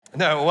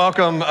No,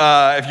 welcome.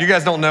 If you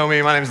guys don't know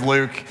me, my name is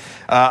Luke.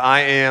 I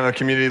am a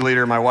community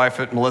leader. My wife,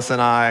 Melissa,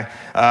 and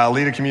I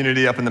lead a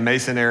community up in the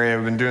Mason area.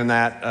 We've been doing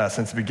that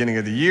since the beginning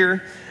of the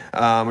year.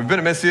 We've been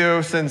at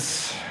Missio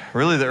since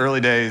really the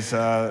early days,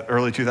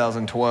 early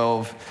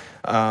 2012.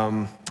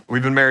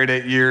 We've been married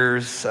 8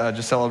 years,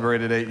 just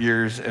celebrated 8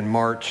 years in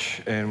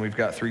March, and we've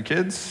got 3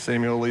 kids,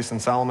 Samuel, Elise,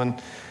 and Solomon.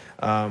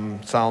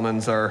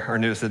 Solomon's our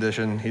newest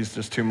addition. He's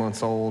just 2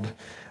 months old.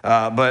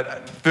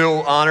 But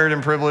feel honored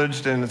and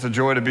privileged, and it's a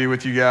joy to be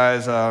with you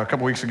guys. A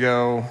couple weeks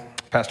ago,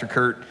 Pastor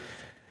Kurt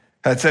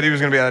had said he was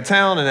going to be out of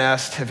town and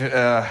asked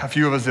a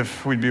few of us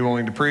if we'd be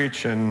willing to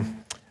preach,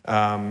 and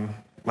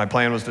my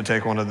plan was to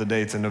take one of the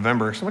dates in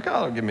November. So I'm like,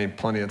 oh, it'll give me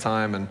plenty of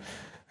time, and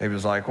he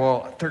was like,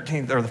 well,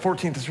 13th or the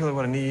 14th is really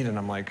what I need, and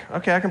I'm like,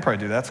 okay, I can probably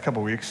do that. It's a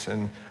couple weeks,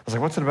 and I was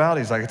like, what's it about?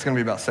 He's like, it's going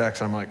to be about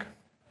sex, and I'm like,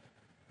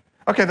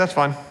 okay, that's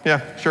fine.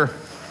 Yeah, sure.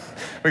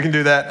 We can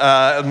do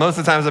that. Most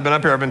of the times I've been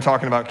up here, I've been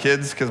talking about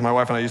kids because my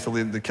wife and I used to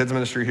lead the kids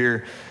ministry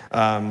here.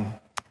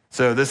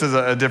 So this is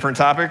a different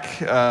topic,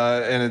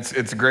 and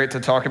it's great to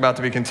talk about,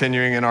 to be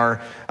continuing in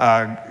our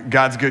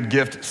God's Good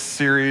Gift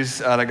series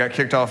that got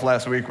kicked off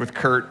last week with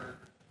Kurt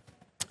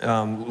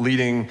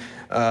leading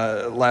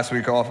last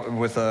week off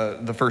with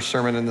the first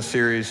sermon in the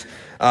series.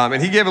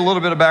 And he gave a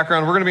little bit of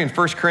background. We're going to be in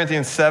 1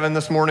 Corinthians 7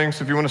 this morning,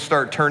 so if you want to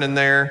start turning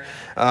there.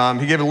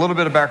 He gave a little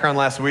bit of background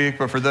last week,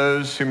 but for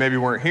those who maybe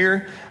weren't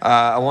here,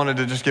 I wanted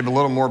to just give a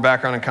little more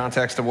background and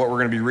context of what we're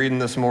going to be reading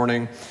this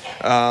morning.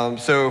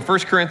 So 1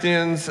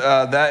 Corinthians,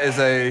 that is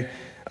a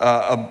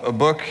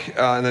book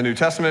in the New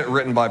Testament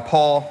written by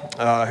Paul,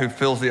 who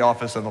fills the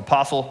office of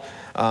apostle.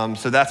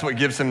 So that's what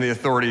gives him the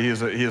authority. He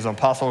is an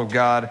apostle of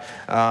God,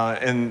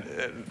 and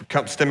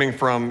stemming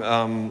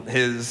from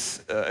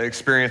his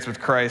experience with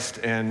Christ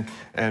and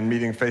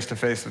meeting face to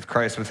face with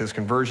Christ with his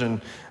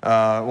conversion.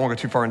 I won't go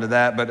too far into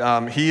that,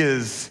 but he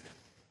is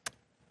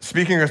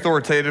speaking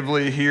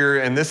authoritatively here,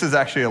 and this is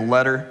actually a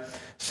letter.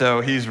 So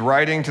he's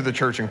writing to the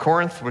church in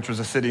Corinth, which was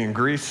a city in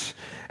Greece.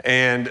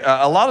 And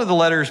a lot of the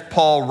letters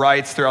Paul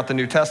writes throughout the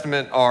New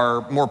Testament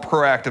are more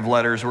proactive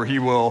letters where he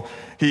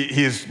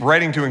is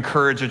writing to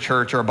encourage a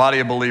church or a body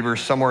of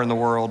believers somewhere in the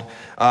world.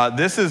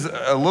 This is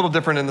a little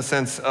different in the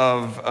sense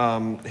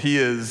of he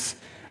is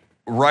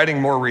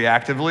writing more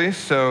reactively.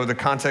 So the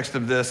context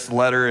of this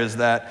letter is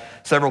that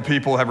several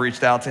people have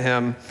reached out to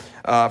him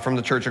from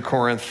the church of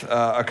Corinth,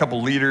 a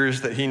couple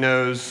leaders that he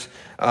knows,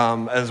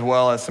 as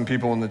well as some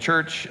people in the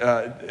church.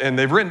 And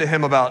they've written to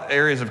him about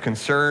areas of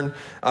concern,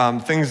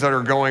 things that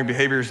are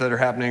behaviors that are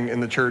happening in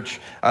the church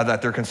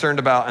that they're concerned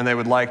about, and they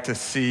would like to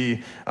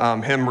see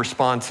him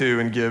respond to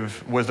and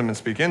give wisdom and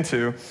speak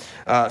into.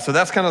 So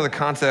that's kind of the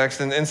context.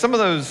 And some of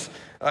those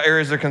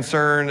areas of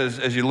concern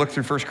as you look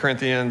through 1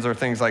 Corinthians are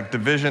things like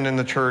division in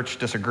the church,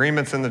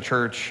 disagreements in the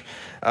church,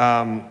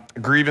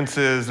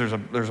 grievances. There's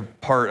a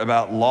part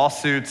about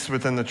lawsuits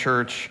within the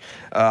church,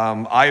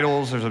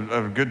 idols. There's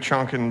a good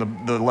chunk in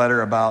the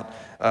letter about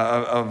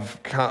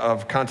of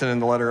content in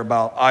the letter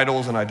about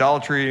idols and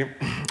idolatry,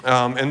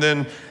 and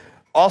then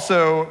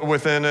also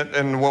within it,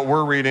 and what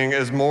we're reading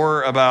is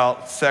more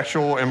about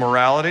sexual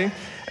immorality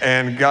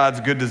and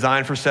God's good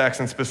design for sex,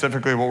 and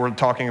specifically what we're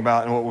talking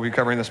about and what we'll be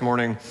covering this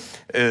morning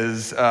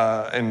is,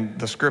 and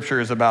the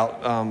scripture is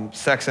about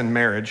sex and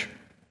marriage,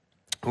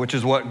 which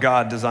is what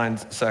God designed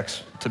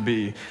sex to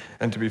be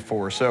and to be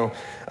for. So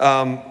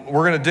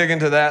we're going to dig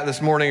into that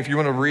this morning. If you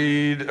want to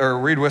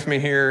read with me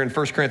here in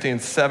 1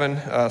 Corinthians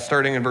 7,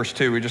 starting in verse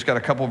 2. We just got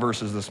a couple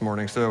verses this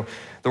morning. So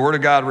the word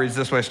of God reads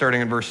this way,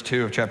 starting in verse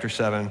 2 of chapter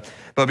 7.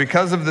 But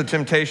because of the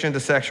temptation to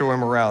sexual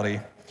immorality,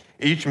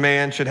 each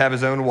man should have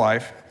his own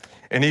wife,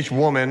 and each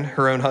woman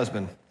her own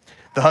husband.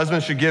 The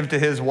husband should give to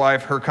his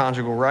wife her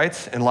conjugal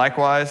rights, and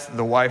likewise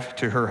the wife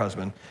to her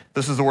husband.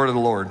 This is the word of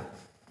the Lord.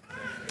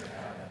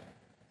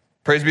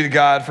 Praise be to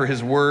God for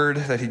his word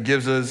that he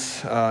gives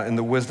us and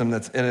the wisdom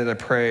that's in it. I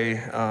pray.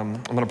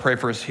 I'm going to pray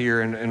for us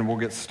here, and we'll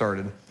get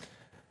started.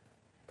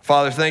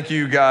 Father, thank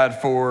you, God,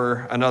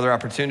 for another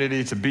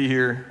opportunity to be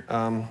here.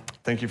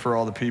 Thank you for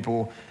all the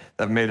people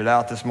that have made it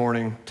out this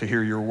morning to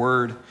hear your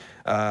word.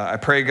 I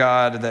pray,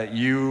 God, that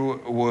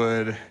you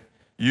would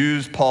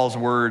use Paul's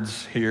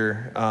words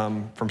here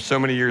from so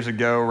many years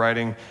ago,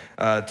 writing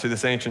to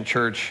this ancient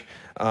church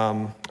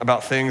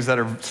about things that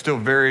are still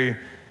very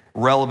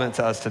relevant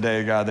to us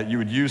today, God, that you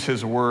would use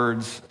his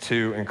words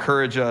to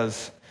encourage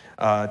us,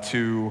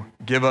 to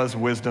give us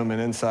wisdom and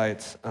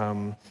insights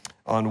on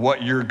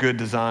what your good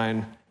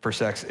design for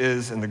sex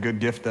is and the good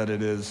gift that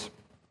it is,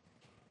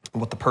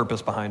 and what the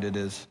purpose behind it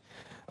is.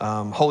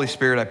 Holy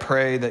Spirit, I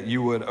pray that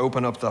you would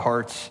open up the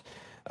hearts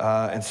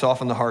and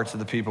soften the hearts of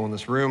the people in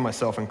this room,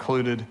 myself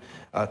included,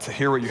 to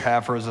hear what you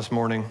have for us this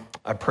morning.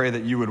 I pray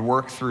that you would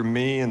work through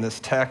me in this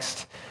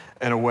text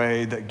in a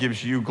way that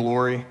gives you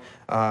glory,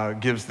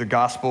 gives the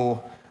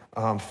gospel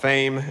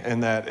fame,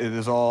 and that it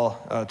is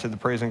all to the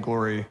praise and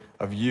glory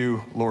of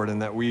you, Lord,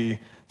 and that we,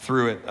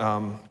 through it,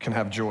 can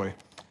have joy.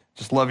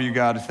 Just love you,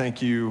 God.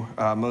 Thank you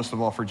most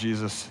of all for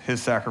Jesus,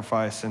 his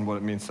sacrifice, and what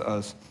it means to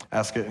us.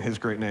 Ask it in his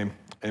great name.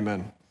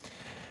 Amen.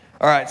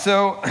 All right,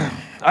 so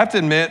I have to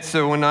admit,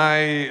 so when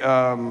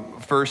I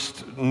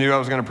first knew I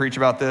was going to preach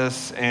about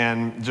this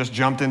and just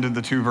jumped into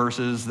the two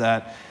verses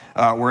that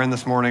we're in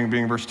this morning,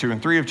 being verse 2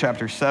 and 3 of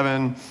chapter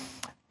 7,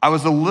 I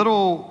was had a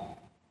little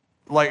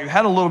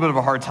bit of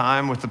a hard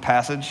time with the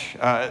passage.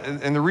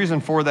 And the reason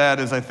for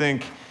that is I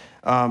think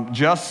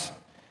just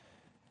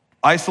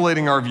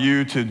isolating our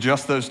view to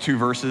just those two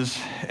verses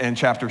in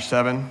chapter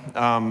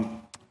 7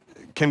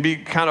 can be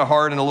kind of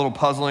hard and a little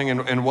puzzling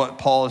in what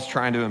Paul is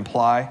trying to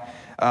imply.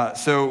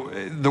 So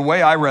the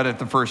way I read it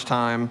the first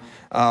time,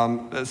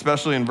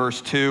 especially in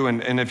verse 2,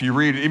 and if you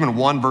read even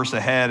one verse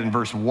ahead in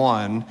verse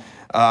 1,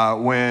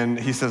 when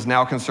he says,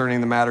 now concerning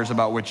the matters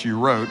about which you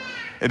wrote,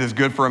 it is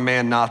good for a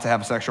man not to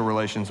have sexual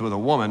relations with a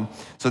woman.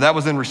 So that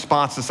was in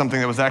response to something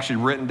that was actually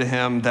written to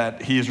him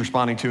that he is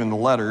responding to in the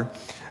letter.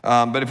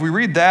 But if we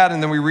read that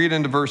and then we read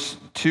into verse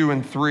 2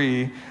 and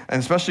 3, and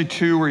especially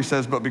 2 where he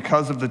says, but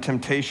because of the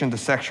temptation to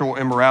sexual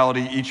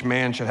immorality, each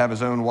man should have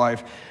his own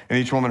wife and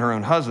each woman her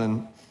own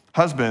husband,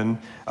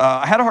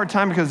 I had a hard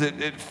time because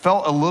it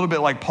felt a little bit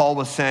like Paul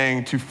was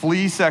saying to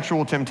flee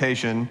sexual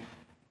temptation,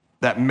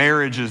 that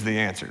marriage is the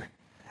answer.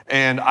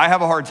 And I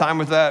have a hard time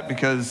with that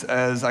because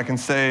as I can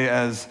say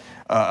as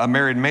a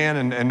married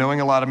man and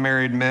knowing a lot of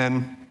married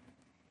men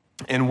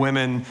and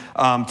women,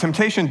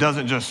 temptation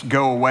doesn't just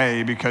go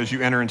away because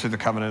you enter into the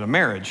covenant of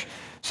marriage.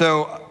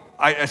 So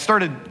I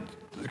started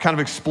kind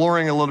of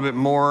exploring a little bit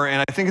more,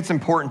 and I think it's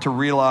important to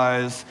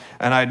realize,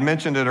 and I had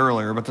mentioned it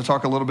earlier, but to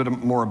talk a little bit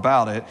more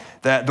about it,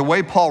 that the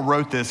way Paul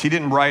wrote this, he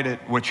didn't write it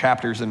with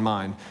chapters in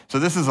mind. So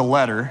this is a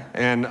letter,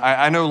 and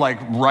I know like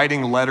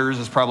writing letters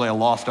is probably a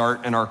lost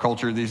art in our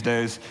culture these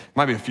days.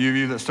 Might be a few of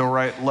you that still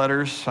write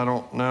letters, I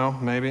don't know,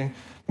 maybe.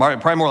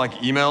 Probably more like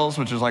emails,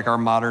 which is like our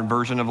modern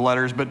version of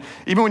letters. But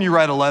even when you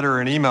write a letter or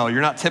an email,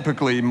 you're not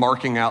typically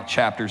marking out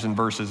chapters and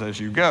verses as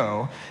you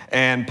go.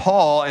 And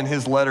Paul, in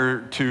his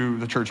letter to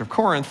the church of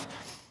Corinth,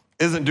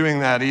 isn't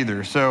doing that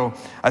either. So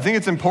I think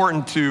it's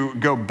important to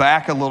go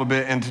back a little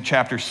bit into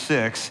chapter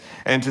 6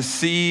 and to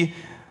see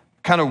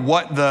kind of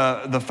what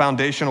the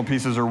foundational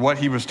pieces or what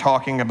he was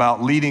talking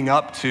about leading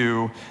up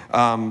to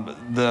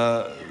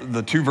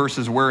the two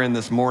verses we're in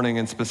this morning,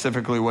 and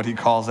specifically what he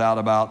calls out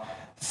about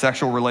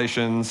sexual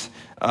relations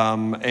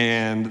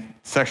and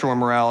sexual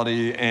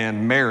immorality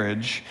and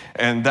marriage,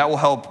 and that will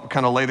help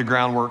kind of lay the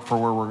groundwork for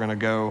where we're going to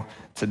go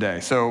today.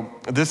 So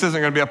this isn't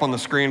going to be up on the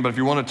screen, but if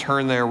you want to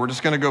turn there, we're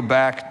just going to go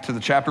back to the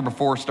chapter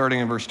before, starting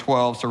in verse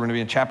 12. So we're going to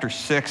be in chapter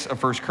 6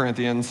 of 1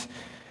 Corinthians,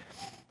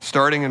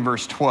 starting in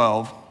verse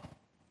 12,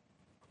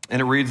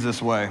 and it reads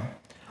this way: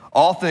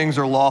 all things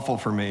are lawful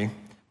for me,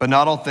 but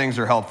not all things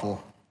are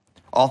helpful.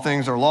 All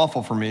things are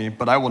lawful for me,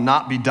 but I will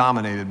not be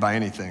dominated by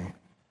anything.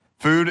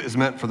 Food is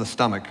meant for the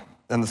stomach,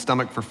 and the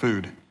stomach for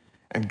food.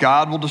 And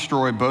God will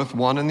destroy both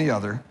one and the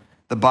other.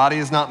 The body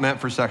is not meant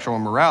for sexual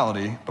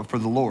immorality, but for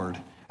the Lord,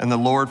 and the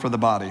Lord for the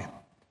body.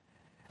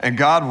 And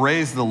God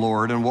raised the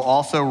Lord and will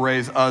also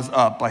raise us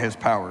up by his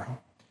power.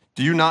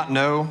 Do you not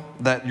know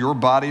that your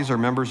bodies are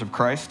members of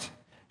Christ?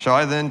 Shall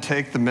I then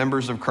take the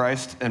members of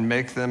Christ and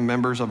make them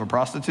members of a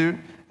prostitute?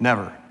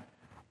 Never.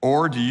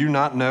 Or do you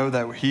not know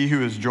that he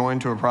who is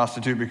joined to a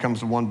prostitute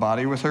becomes one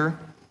body with her?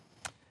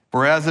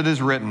 For as it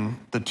is written,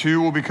 the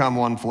two will become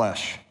one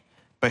flesh.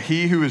 But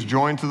he who is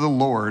joined to the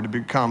Lord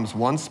becomes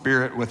one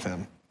spirit with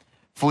him.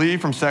 Flee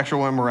from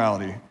sexual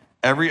immorality.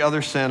 Every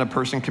other sin a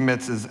person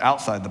commits is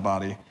outside the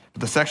body, but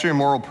the sexually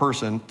immoral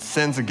person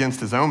sins against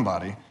his own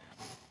body.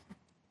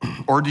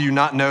 Or do you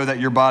not know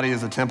that your body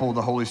is a temple of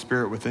the Holy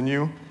Spirit within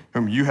you,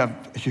 whom you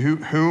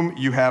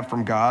have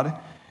from God?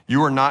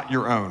 You are not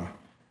your own,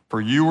 for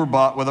you were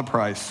bought with a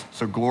price,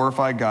 so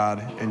glorify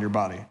God in your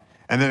body.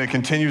 And then it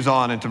continues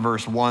on into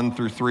verse 1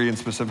 through 3, and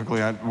specifically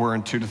we're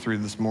in 2 to 3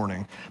 this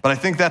morning. But I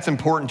think that's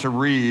important to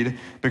read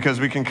because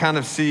we can kind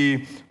of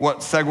see what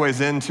segues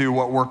into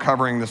what we're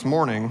covering this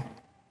morning.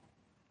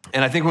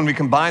 And I think when we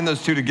combine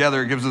those two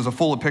together, it gives us a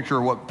fuller picture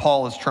of what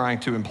Paul is trying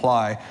to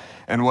imply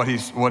and what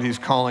he's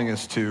calling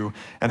us to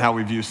and how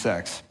we view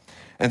sex.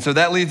 And so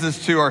that leads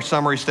us to our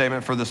summary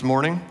statement for this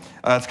morning.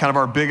 It's kind of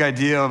our big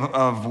idea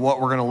of what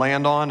we're going to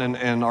land on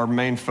and our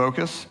main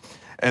focus.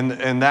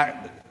 And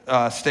that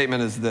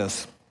statement is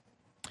this: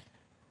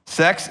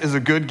 sex is a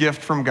good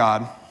gift from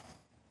God,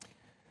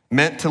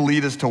 meant to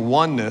lead us to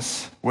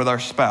oneness with our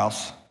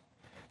spouse,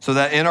 so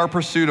that in our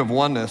pursuit of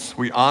oneness,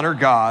 we honor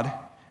God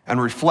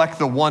and reflect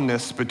the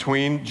oneness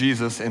between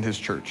Jesus and his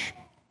church.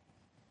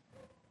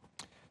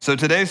 So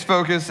today's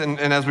focus, and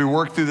as we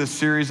work through this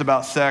series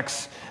about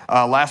sex,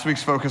 last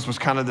week's focus was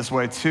kind of this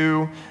way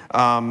too,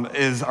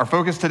 is our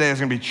focus today is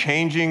going to be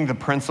changing the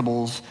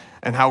principles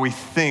and how we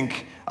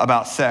think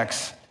about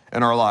sex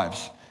in our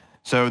lives.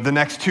 So the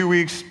next 2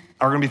 weeks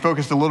are going to be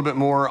focused a little bit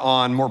more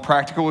on more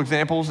practical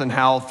examples and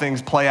how things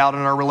play out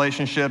in our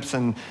relationships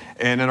and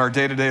in our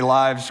day-to-day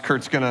lives.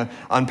 Kurt's going to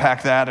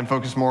unpack that and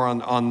focus more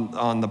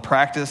on the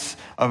practice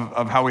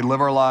of how we live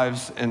our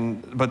lives.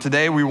 But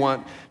today we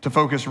want to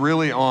focus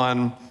really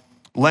on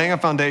laying a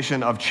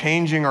foundation of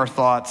changing our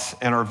thoughts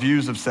and our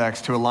views of sex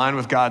to align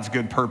with God's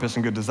good purpose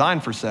and good design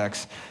for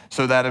sex,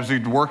 so that as we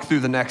work through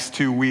the next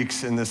 2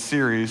 weeks in this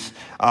series,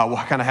 we'll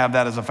kind of have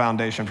that as a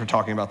foundation for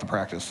talking about the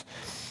practice.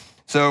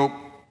 So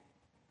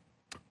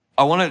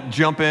I want to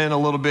jump in a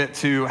little bit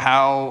to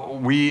how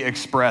we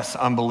express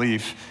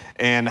unbelief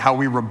and how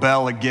we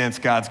rebel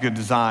against God's good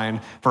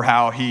design for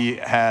how he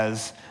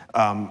has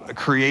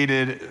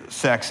created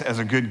sex as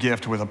a good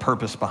gift with a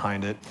purpose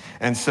behind it.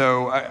 And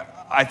so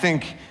I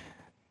think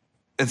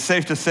it's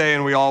safe to say,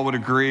 and we all would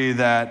agree,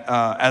 that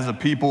as a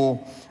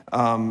people,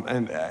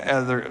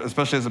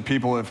 especially as a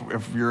people,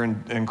 if you're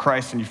in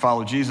Christ and you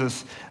follow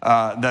Jesus,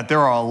 that there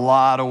are a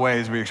lot of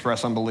ways we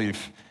express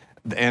unbelief.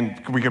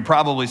 And we could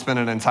probably spend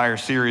an entire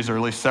series or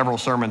at least several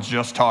sermons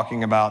just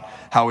talking about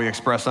how we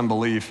express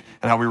unbelief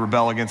and how we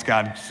rebel against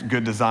God's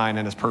good design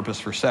and his purpose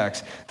for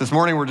sex. This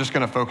morning, we're just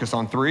going to focus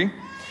on 3.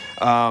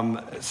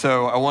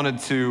 So I wanted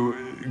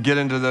to get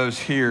into those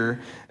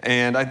here.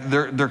 And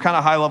they're kind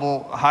of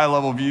high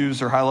level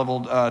views or high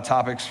level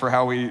topics for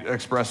how we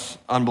express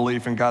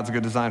unbelief in God's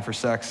good design for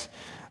sex.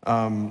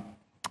 And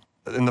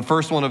the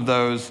first one of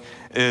those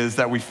is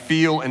that we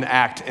feel and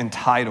act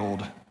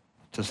entitled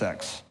to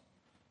sex.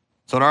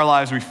 So in our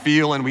lives, we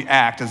feel and we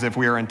act as if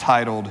we are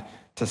entitled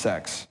to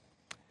sex.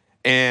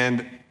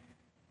 And,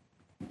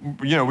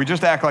 we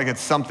just act like it's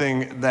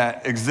something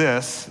that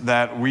exists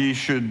that we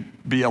should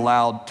be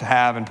allowed to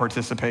have and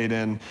participate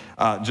in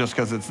just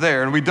because it's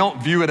there. And we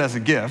don't view it as a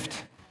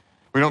gift.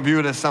 We don't view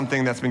it as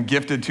something that's been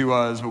gifted to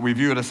us, but we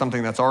view it as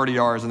something that's already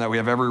ours and that we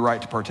have every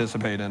right to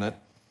participate in it.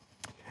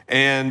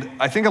 And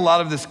I think a lot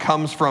of this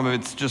comes from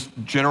its just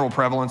general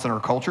prevalence in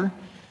our culture.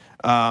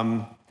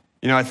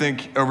 I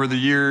think over the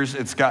years,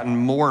 it's gotten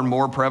more and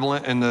more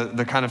prevalent in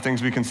the kind of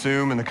things we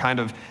consume and the kind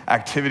of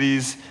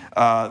activities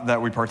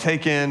that we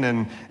partake in,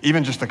 and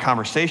even just the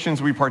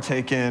conversations we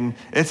partake in.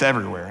 It's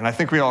everywhere, and I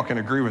think we all can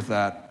agree with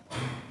that.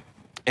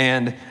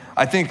 And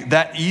I think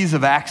that ease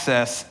of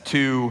access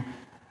to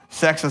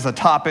sex as a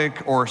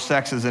topic, or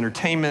sex as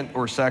entertainment,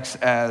 or sex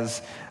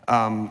as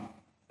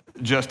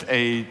just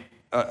a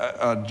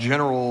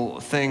general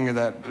thing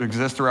that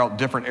exists throughout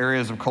different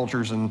areas of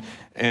cultures and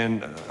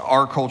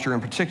our culture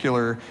in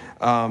particular,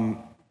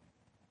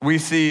 we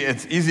see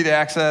it's easy to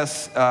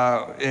access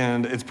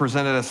and it's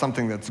presented as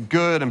something that's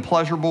good and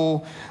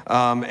pleasurable,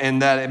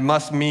 and that it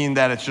must mean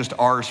that it's just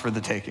ours for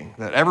the taking,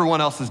 that everyone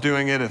else is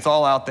doing it, it's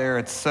all out there,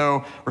 we're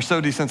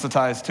so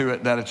desensitized to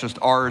it that it's just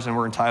ours and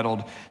we're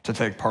entitled to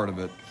take part of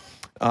it.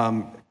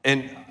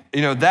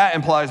 That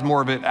implies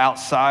more of it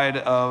outside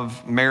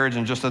of marriage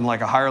and just in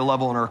like a higher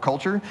level in our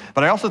culture.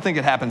 But I also think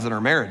it happens in our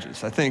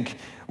marriages. I think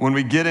when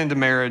we get into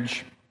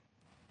marriage,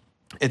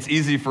 it's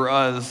easy for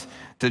us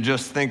to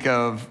just think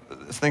of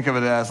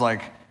it as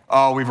like,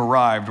 oh, we've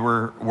arrived,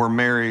 we're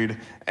married,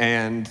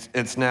 and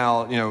it's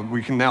now,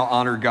 we can now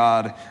honor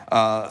God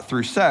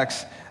through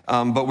sex.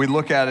 But we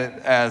look at it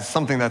as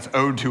something that's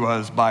owed to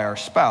us by our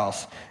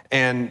spouse.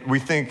 And we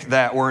think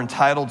that we're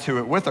entitled to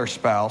it with our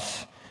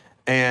spouse.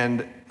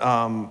 And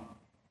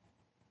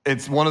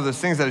it's one of those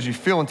things that as you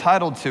feel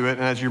entitled to it,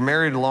 and as you're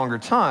married a longer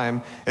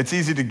time, it's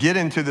easy to get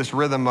into this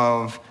rhythm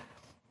of,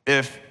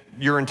 if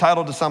you're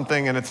entitled to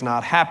something and it's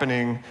not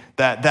happening,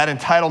 that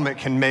entitlement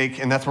can make,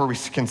 and that's where we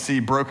can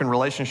see broken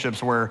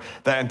relationships, where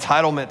that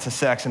entitlement to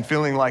sex and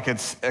feeling like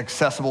it's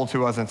accessible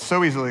to us, and it's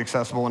so easily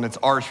accessible and it's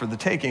ours for the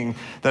taking,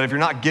 that if you're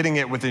not getting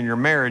it within your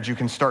marriage, you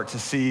can start to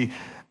see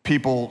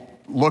people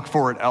look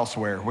for it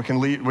elsewhere,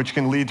 which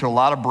can lead to a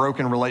lot of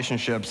broken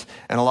relationships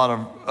and a lot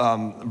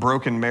of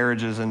broken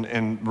marriages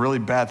and really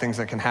bad things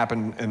that can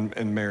happen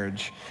in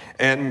marriage.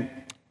 And,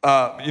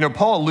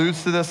 Paul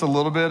alludes to this a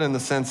little bit in the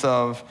sense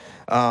of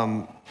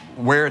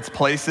where its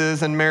place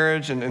is in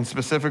marriage, and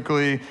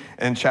specifically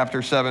in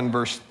chapter 7,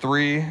 verse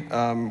 3,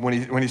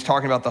 when he's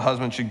talking about the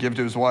husband should give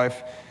to his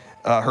wife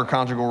her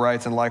conjugal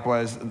rights, and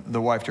likewise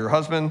the wife to her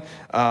husband,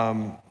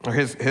 or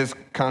his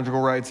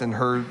conjugal rights and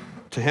her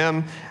to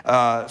him.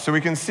 So we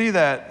can see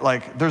that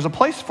there's a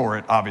place for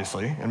it,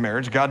 obviously, in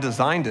marriage. God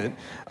designed it.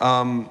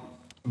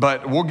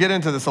 But we'll get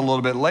into this a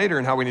little bit later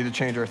and how we need to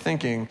change our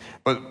thinking.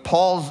 But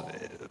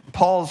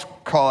Paul's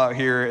call out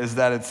here is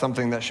that it's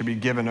something that should be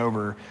given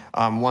over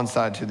one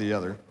side to the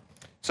other.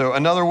 So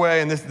another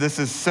way, and this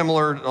is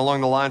similar along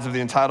the lines of the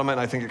entitlement,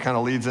 I think it kind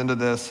of leads into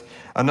this.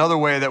 Another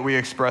way that we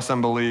express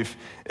unbelief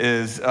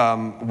is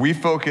we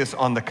focus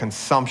on the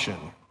consumption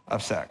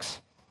of sex.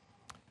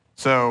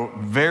 So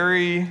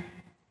very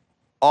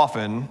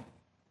often,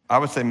 I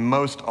would say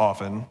most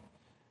often,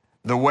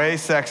 the way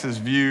sex is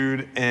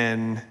viewed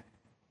in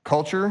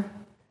culture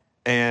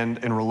and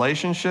in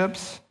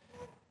relationships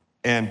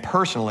and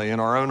personally in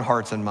our own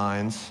hearts and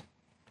minds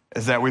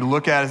is that we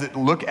look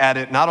at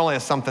it not only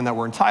as something that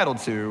we're entitled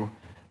to,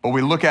 but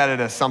we look at it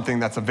as something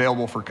that's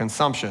available for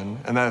consumption,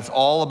 and that it's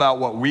all about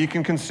what we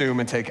can consume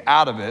and take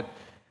out of it,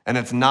 and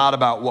it's not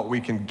about what we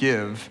can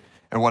give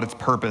and what its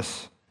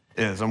purpose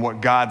is and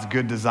what God's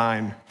good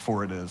design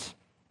for it is.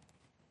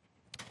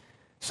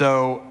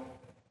 So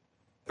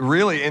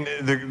really, and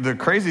the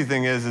crazy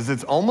thing is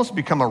it's almost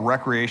become a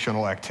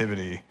recreational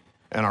activity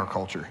in our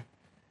culture.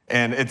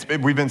 And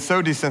we've been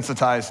so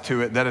desensitized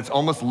to it that it's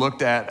almost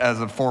looked at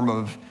as a form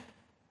of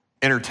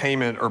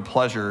entertainment or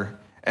pleasure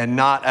and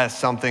not as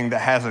something that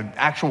has an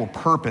actual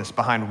purpose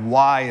behind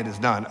why it is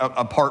done,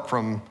 apart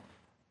from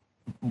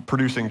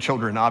producing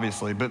children,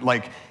 obviously. But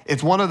like,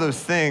 it's one of those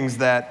things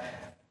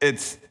that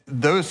it's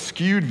those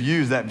skewed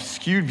views, that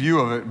skewed view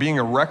of it being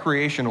a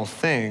recreational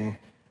thing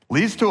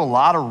leads to a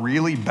lot of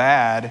really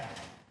bad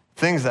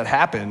things that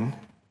happen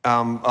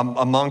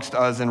amongst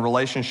us in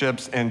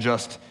relationships and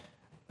just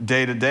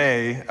day to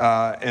day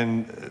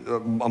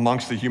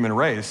amongst the human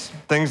race.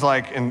 Things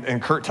like,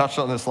 and Kurt touched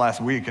on this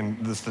last week,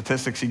 and the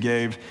statistics he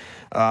gave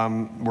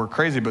were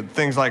crazy, but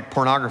things like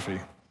pornography.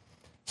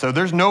 So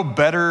there's no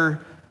better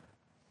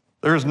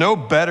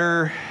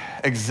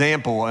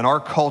example in our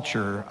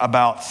culture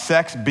about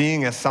sex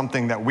being as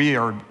something that we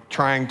are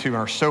trying to and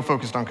are so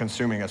focused on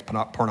consuming as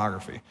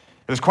pornography.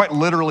 It is quite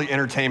literally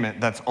entertainment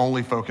that's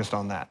only focused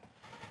on that.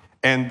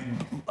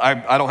 And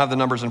I don't have the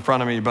numbers in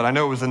front of me, but I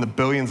know it was in the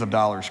billions of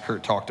dollars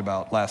Kurt talked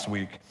about last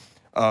week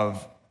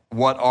of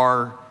what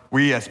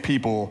we as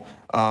people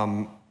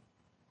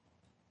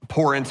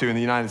pour into in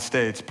the United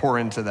States, pour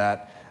into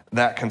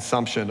that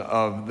consumption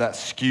of that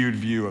skewed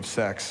view of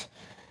sex.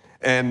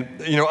 And,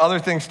 other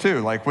things too,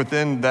 like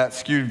within that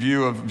skewed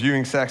view of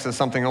viewing sex as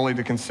something only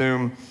to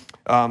consume,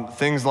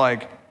 things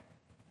like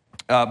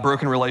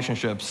broken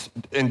relationships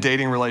and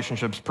dating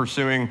relationships,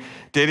 pursuing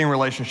dating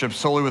relationships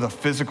solely with a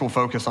physical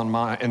focus in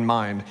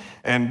mind,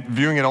 and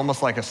viewing it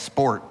almost like a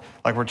sport,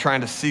 like we're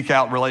trying to seek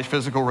out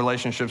physical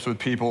relationships with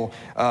people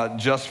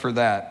just for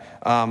that.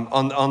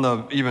 On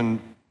the even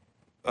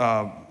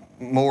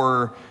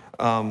more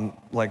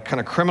like kind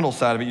of criminal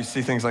side of it, you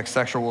see things like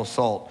sexual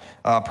assault,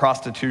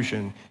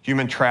 prostitution,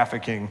 human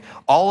trafficking,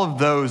 all of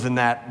those in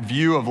that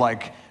view of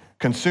like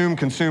consume,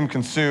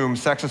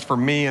 sex is for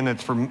me and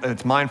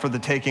it's mine for the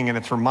taking and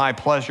it's for my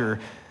pleasure.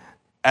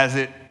 As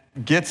it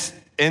gets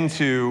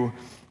into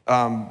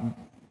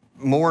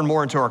more and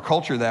more into our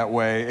culture that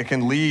way, it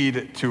can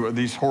lead to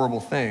these horrible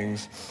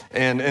things.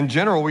 And in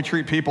general, we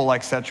treat people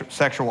like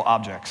sexual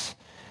objects.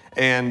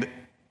 And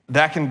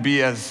that can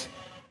be as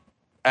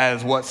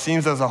what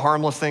seems as a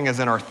harmless thing as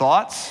in our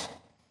thoughts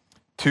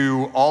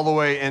to all the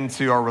way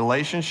into our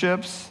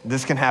relationships.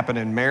 This can happen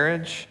in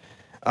marriage.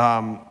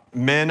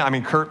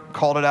 Men, Kurt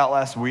called it out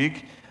last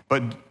week,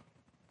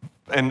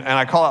 and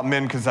I call out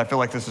men because I feel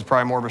like this is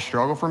probably more of a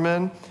struggle for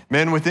men.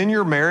 Men, within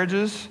your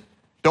marriages,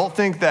 don't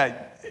think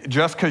that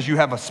just because you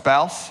have a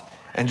spouse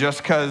and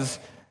just because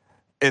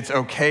it's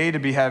okay to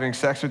be having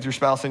sex with your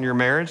spouse in your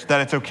marriage, that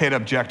it's okay to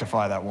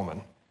objectify that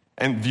woman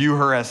and view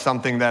her as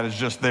something that is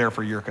just there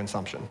for your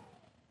consumption.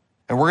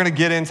 And we're going to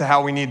get into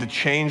how we need to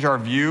change our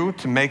view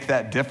to make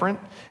that different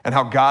and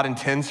how God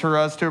intends for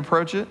us to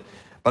approach it.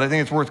 But I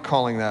think it's worth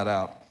calling that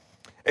out.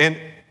 And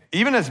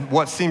even as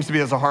what seems to be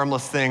as a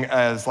harmless thing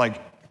as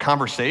like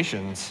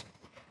conversations,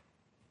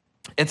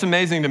 it's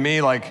amazing to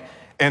me, like,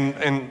 and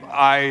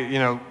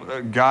I,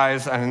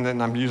 guys, and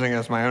then I'm using it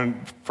as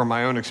from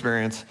my own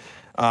experience.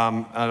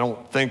 I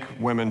don't think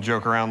women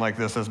joke around like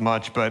this as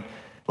much, but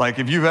like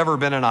if you've ever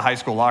been in a high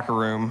school locker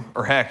room,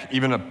 or heck,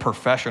 even a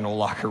professional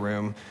locker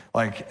room,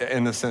 like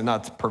in the sense,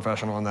 not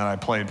professional in that I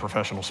played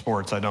professional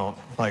sports, I know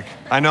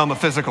I'm a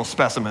physical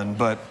specimen,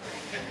 but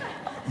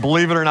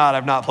believe it or not,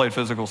 I've not played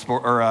physical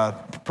sport or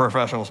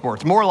professional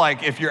sports. More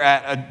like if you're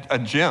at a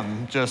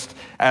gym, just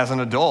as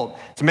an adult.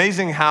 It's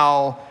amazing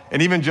how,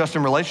 and even just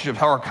in relationships,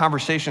 how our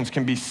conversations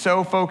can be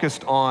so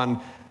focused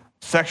on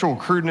sexual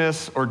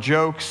crudeness or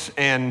jokes,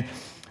 and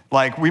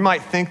like we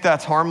might think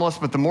that's harmless,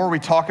 but the more we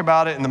talk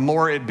about it and the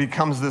more it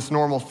becomes this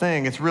normal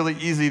thing, it's really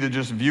easy to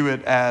just view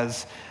it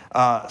as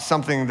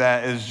something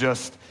that is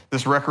just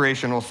this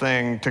recreational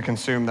thing to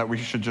consume that we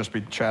should just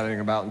be chatting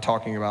about and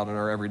talking about in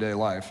our everyday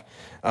life.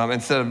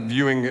 Instead of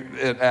viewing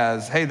it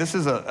as, hey, this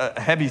is a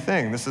heavy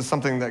thing. This is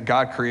something that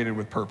God created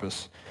with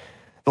purpose.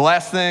 The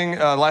last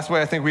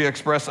way I think we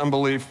express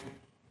unbelief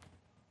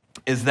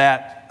is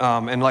that,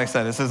 and like I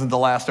said, this isn't the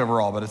last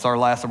overall, but it's our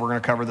last that we're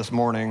going to cover this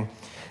morning,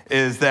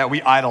 is that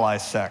we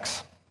idolize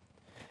sex.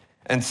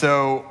 And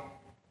so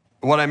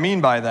what I mean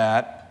by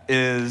that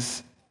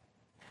is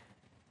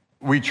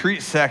we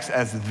treat sex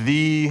as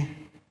the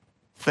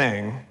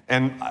thing,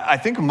 and I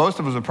think most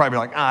of us would probably be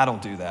like, I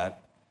don't do that.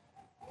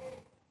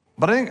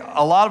 But I think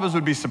a lot of us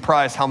would be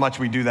surprised how much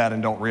we do that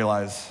and don't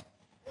realize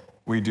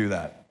we do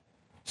that.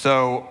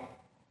 So,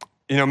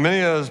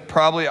 many of us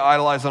probably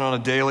idolize it on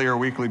a daily or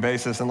weekly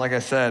basis, and like I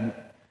said,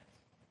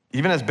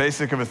 even as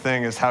basic of a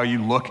thing as how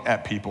you look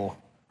at people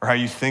or how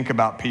you think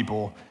about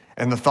people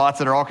and the thoughts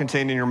that are all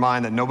contained in your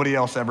mind that nobody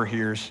else ever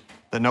hears,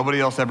 that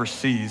nobody else ever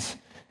sees.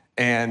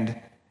 And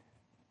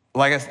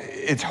like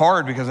it's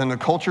hard because in the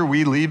culture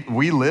we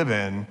live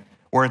in,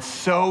 where it's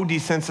so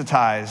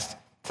desensitized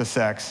to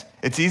sex,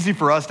 it's easy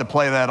for us to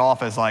play that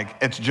off as like,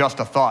 it's just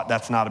a thought,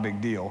 that's not a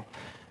big deal.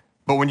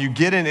 But when you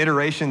get in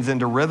iterations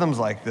into rhythms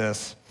like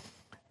this,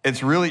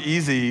 it's really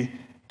easy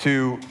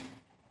to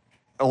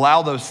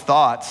allow those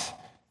thoughts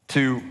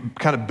to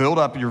kind of build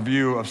up your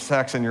view of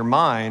sex in your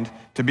mind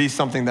to be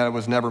something that it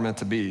was never meant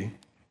to be.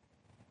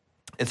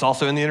 It's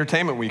also in the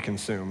entertainment we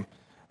consume.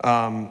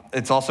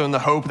 It's also in the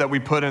hope that we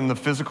put in the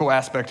physical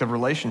aspect of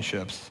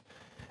relationships.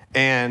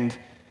 And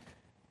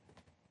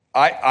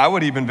I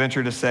would even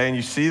venture to say, and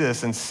you see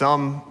this in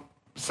some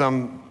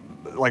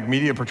like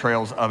media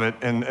portrayals of it,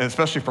 and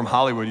especially from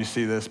Hollywood, you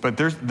see this, but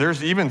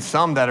there's even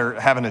some that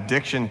have an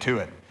addiction to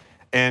it.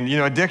 And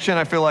addiction,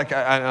 I feel like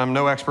I'm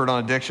no expert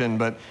on addiction,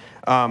 but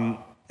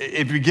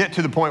if you get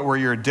to the point where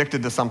you're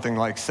addicted to something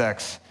like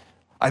sex,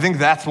 I think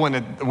that's when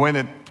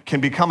it can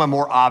become a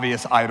more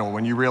obvious idol,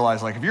 when you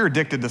realize, like, if you're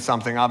addicted to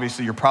something,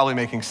 obviously you're probably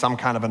making some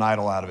kind of an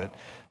idol out of it.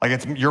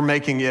 Like, you're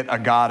making it a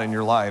god in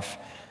your life.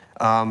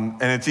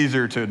 And it's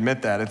easier to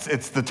admit that.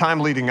 It's the time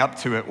leading up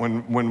to it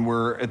when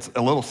it's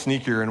a little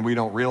sneakier and we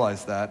don't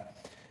realize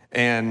that.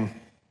 And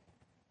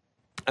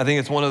I think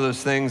it's one of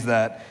those things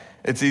that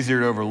it's easier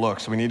to overlook,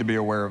 so we need to be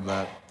aware of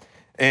that.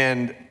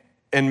 And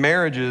in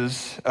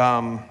marriages,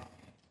 the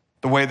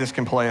way this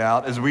can play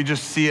out is we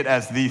just see it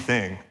as the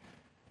thing.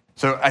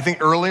 So I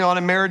think early on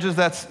in marriages,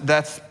 that's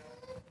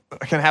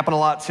can happen a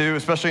lot too,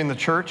 especially in the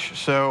church.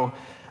 So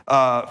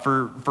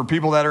for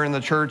people that are in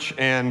the church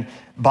and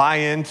buy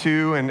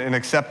into and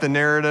accept the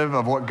narrative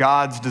of what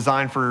God's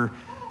design for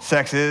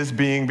sex is,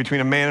 being between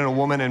a man and a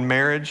woman in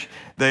marriage,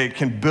 they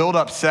can build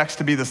up sex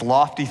to be this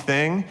lofty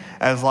thing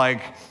as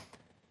like,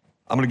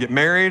 I'm gonna get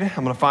married,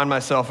 I'm gonna find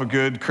myself a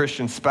good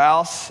Christian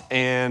spouse,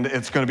 and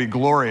it's gonna be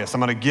glorious. I'm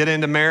gonna get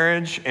into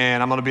marriage,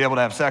 and I'm gonna be able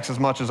to have sex as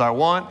much as I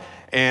want,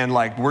 and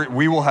like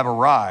we will have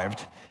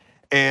arrived.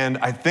 And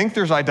I think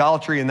there's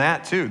idolatry in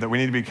that too, that we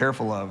need to be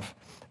careful of.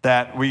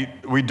 That we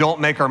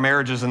don't make our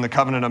marriages and the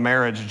covenant of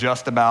marriage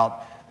just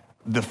about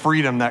the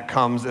freedom that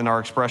comes in our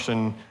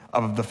expression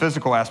of the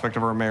physical aspect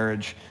of our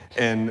marriage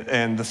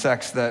and the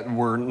sex that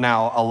we're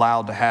now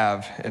allowed to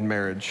have in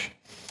marriage.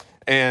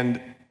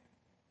 And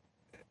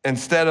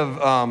instead of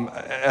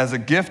as a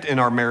gift in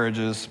our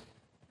marriages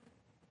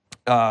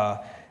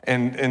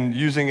and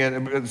using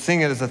it,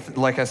 seeing it as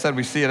like I said,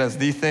 we see it as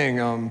the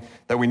thing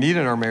that we need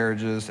in our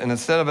marriages. And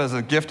instead of as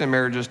a gift in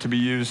marriages to be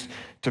used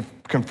to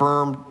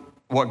confirm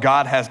what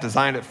God has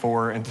designed it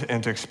for and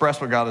to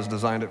express what God has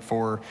designed it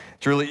for,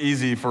 it's really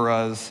easy for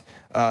us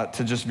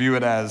to just view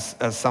it as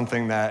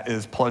something that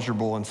is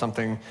pleasurable and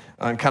something,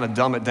 and kind of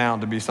dumb it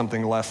down to be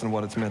something less than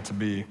what it's meant to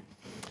be.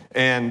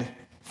 And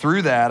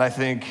through that, I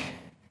think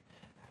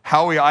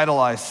how we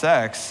idolize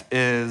sex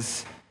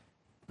is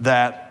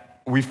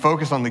that we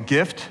focus on the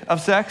gift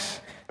of sex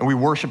and we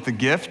worship the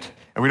gift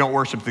and we don't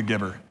worship the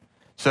giver.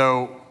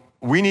 So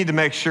we need to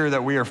make sure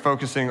that we are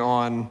focusing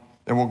on,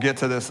 and we'll get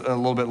to this a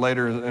little bit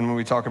later and when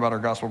we talk about our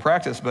gospel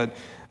practice, but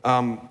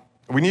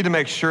we need to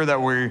make sure that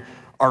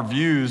our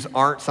views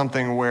aren't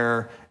something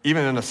where,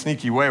 even in a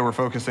sneaky way, we're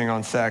focusing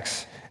on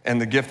sex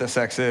and the gift that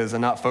sex is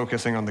and not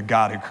focusing on the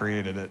God who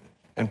created it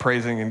and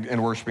praising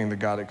and worshiping the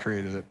God that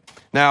created it.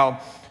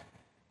 Now,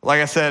 like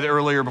I said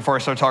earlier before I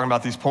started talking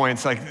about these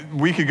points, like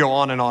we could go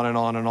on and on and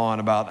on and on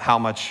about how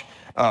much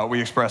we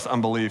express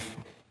unbelief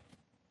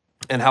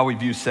and how we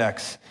view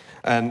sex.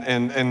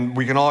 And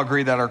we can all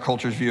agree that our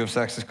culture's view of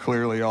sex is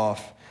clearly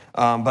off.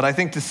 But I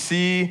think to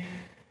see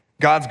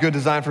God's good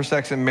design for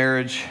sex and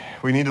marriage,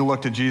 we need to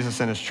look to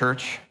Jesus and his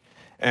church.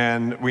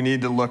 And we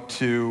need to look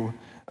to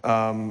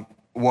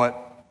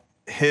what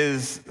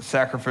his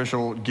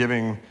sacrificial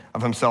giving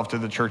of himself to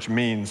the church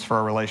means for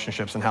our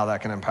relationships and how that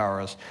can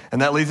empower us.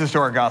 And that leads us to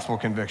our gospel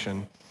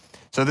conviction.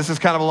 So this is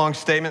kind of a long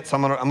statement, so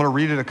I'm gonna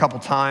read it a couple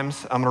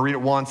times. I'm gonna read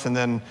it once, and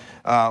then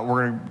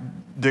we're gonna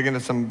dig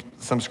into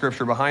some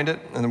scripture behind it,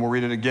 and then we'll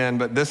read it again.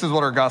 But this is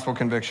what our gospel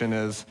conviction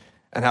is,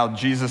 and how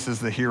Jesus is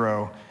the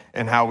hero,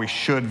 and how we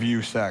should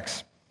view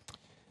sex.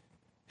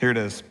 Here it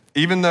is.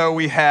 Even though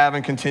we have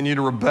and continue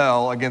to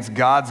rebel against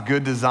God's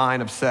good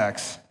design of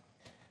sex,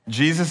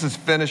 Jesus'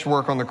 finished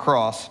work on the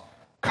cross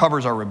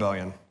covers our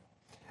rebellion.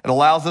 It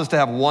allows us to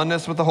have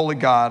oneness with the Holy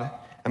God,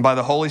 and by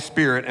the Holy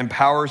Spirit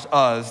empowers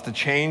us to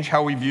change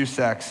how we view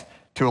sex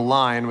to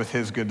align with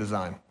his good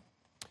design.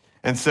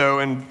 And so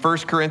in 1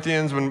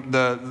 Corinthians, when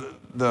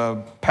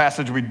the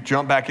passage we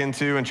jump back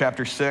into in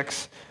chapter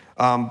 6,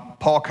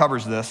 Paul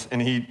covers this, and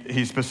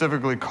he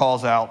specifically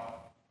calls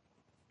out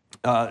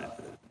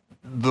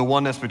the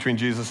oneness between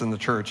Jesus and the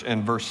church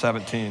in verse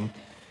 17.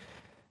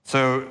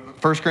 So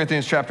 1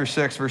 Corinthians chapter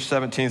 6, verse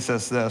 17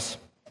 says this,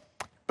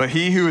 "But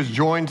he who is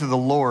joined to the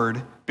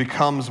Lord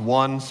becomes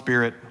one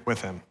spirit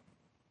with him."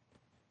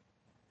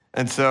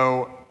 And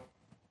so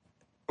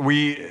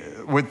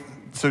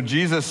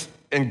Jesus,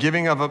 in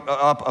giving up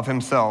of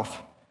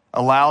himself,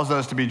 allows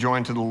us to be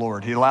joined to the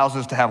Lord. He allows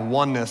us to have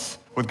oneness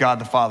with God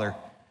the Father.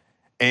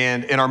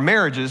 And in our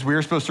marriages, we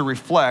are supposed to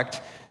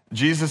reflect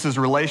Jesus'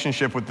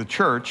 relationship with the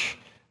church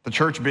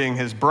being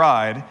his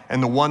bride,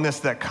 and the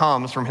oneness that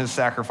comes from his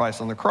sacrifice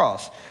on the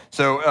cross.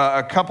 So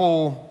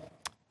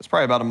it's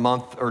probably about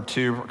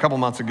a couple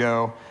months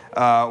ago,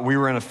 we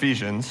were in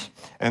Ephesians.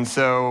 And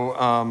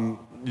so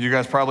you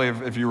guys probably,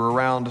 if you were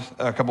around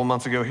a couple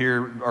months ago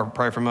here, are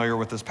probably familiar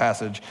with this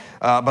passage.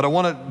 But I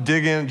want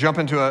to jump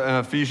into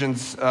an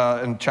Ephesians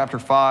in chapter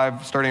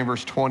 5, starting in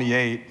verse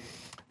 28.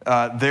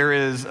 There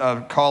is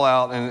a call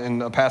out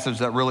in a passage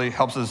that really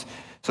helps us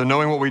So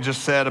knowing what we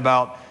just said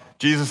about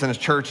Jesus and his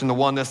church and the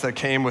oneness that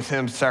came with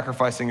him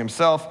sacrificing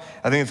himself,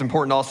 I think it's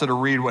important also to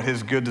read what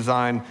his good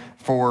design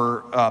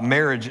for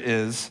marriage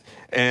is.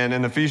 And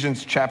in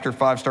Ephesians chapter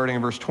 5, starting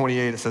in verse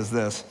 28, it says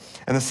this: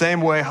 "In the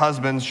same way,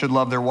 husbands should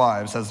love their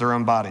wives as their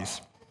own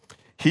bodies.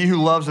 He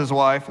who loves his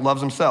wife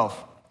loves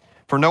himself.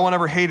 For no one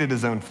ever hated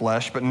his own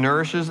flesh, but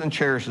nourishes and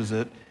cherishes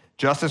it,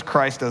 just as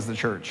Christ does the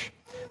church,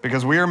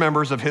 because we are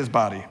members of his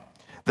body.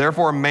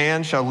 Therefore, a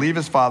man shall leave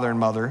his father and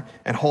mother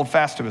and hold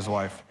fast to his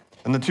wife,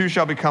 and the two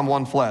shall become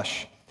one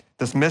flesh.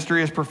 This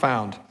mystery is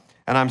profound,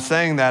 and I'm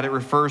saying that it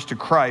refers to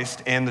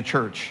Christ and the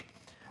church.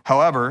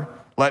 However,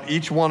 let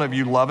each one of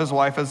you love his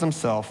wife as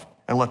himself,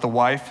 and let the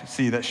wife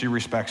see that she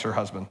respects her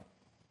husband."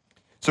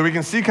 So we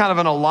can see kind of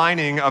an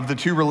aligning of the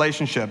two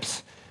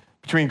relationships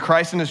between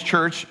Christ and his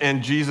church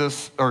and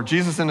Jesus, or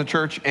Jesus and the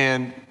church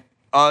and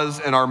us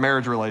and our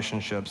marriage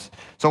relationships.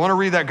 So I want to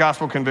read that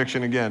gospel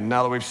conviction again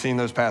now that we've seen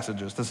those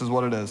passages. This is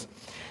what it is.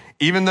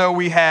 "Even though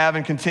we have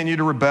and continue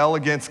to rebel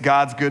against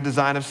God's good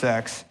design of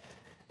sex,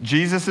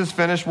 Jesus'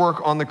 finished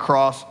work on the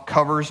cross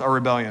covers our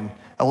rebellion,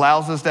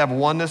 allows us to have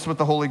oneness with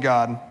the Holy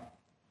God,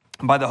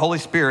 and by the Holy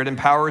Spirit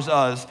empowers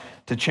us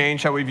to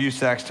change how we view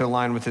sex to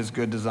align with his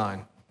good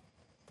design."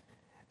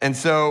 And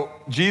so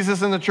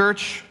Jesus and the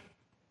church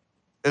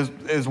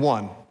is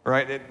one,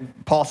 right?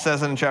 Paul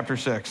says it in chapter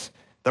 6,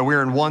 that we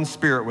are in one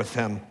spirit with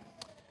him.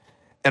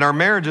 And our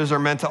marriages are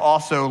meant to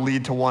also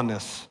lead to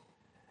oneness.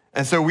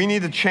 And so we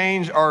need to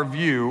change our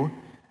view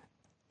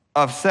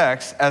of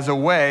sex as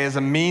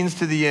a means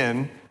to the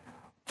end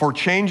for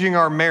changing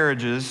our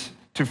marriages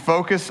to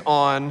focus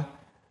on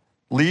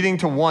leading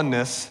to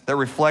oneness that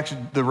reflects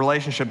the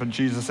relationship of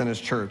Jesus and his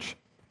church.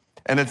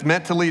 And it's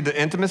meant to lead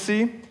to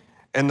intimacy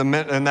and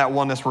that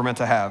oneness we're meant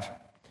to have.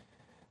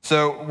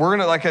 So we're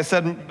gonna, like I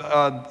said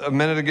a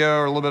minute ago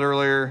or a little bit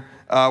earlier,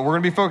 we're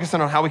gonna be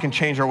focusing on how we can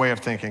change our way of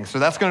thinking. So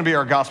that's gonna be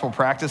our gospel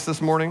practice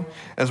this morning,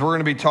 as we're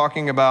gonna be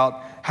talking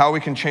about how we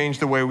can change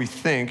the way we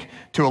think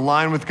to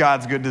align with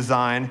God's good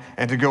design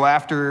and to go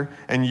after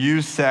and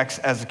use sex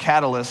as a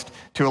catalyst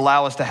to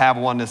allow us to have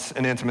oneness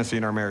and intimacy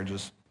in our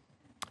marriages.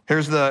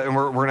 And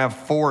we're gonna have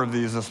 4 of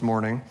these this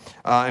morning,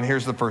 and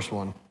here's the first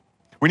one.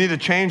 We need to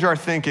change our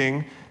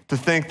thinking to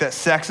think that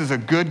sex is a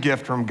good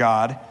gift from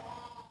God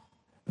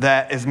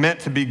that is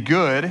meant to be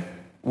good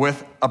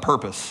with a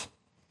purpose.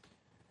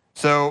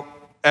 So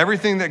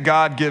everything that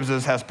God gives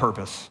us has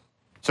purpose.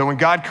 So when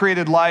God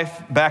created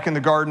life back in the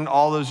garden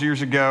all those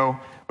years ago,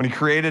 when he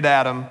created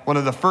Adam, one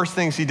of the first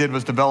things he did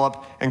was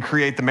develop and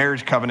create the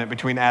marriage covenant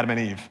between Adam and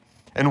Eve.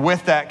 And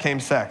with that came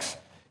sex.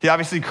 He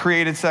obviously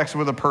created sex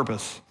with a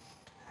purpose.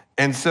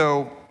 And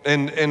so,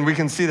 and we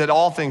can see that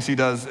all things he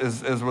does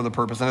is with a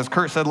purpose. And as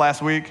Kurt said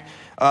last week,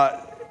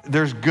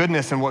 there's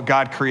goodness in what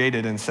God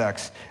created in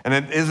sex. And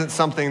it isn't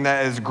something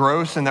that is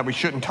gross and that we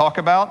shouldn't talk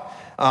about,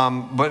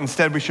 but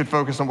instead we should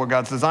focus on what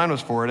God's design was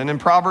for it. And in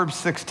Proverbs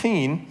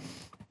 16,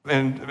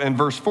 in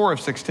verse 4 of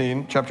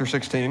 16, chapter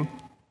 16,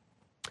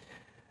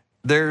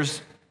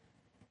 there's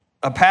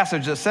a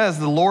passage that says,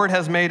 "The Lord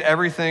has made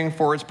everything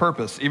for its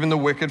purpose, even the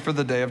wicked for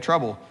the day of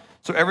trouble."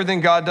 So everything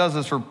God does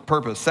is for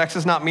purpose. Sex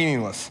is not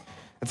meaningless.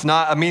 It's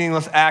not a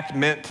meaningless act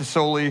meant to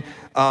solely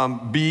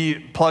be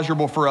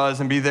pleasurable for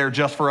us and be there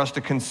just for us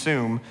to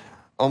consume,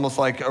 almost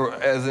like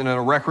as in a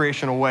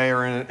recreational way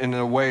or in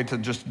a way to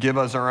just give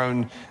us our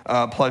own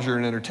pleasure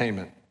and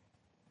entertainment.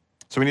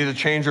 So we need to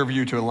change our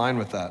view to align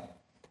with that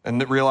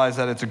and realize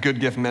that it's a good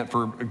gift meant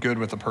for good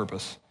with a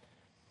purpose.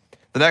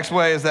 The next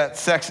way is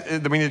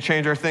that we need to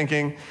change our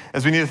thinking,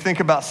 is we need to think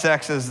about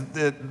sex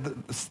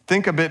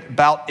think a bit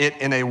about it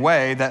in a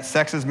way that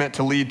sex is meant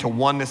to lead to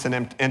oneness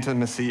and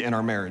intimacy in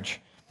our marriage.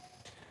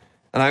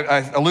 And I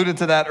alluded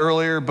to that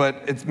earlier,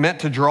 but it's meant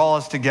to draw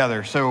us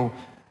together. So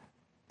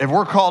if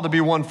we're called to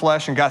be one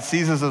flesh and God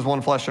sees us as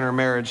one flesh in our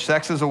marriage,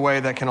 sex is a way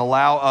that can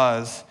allow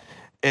us,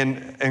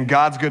 in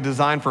God's good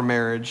design for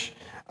marriage,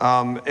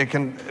 it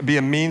can be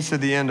a means to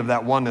the end of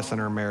that oneness in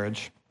our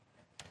marriage,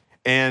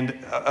 and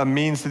a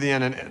means to the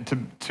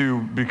end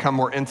to become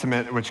more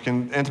intimate, which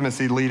can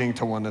intimacy leading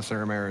to oneness in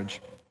our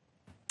marriage.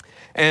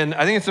 And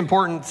I think it's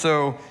important,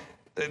 so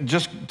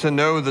just to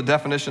know the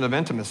definition of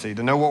intimacy,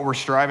 to know what we're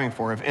striving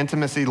for. If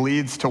intimacy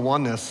leads to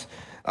oneness,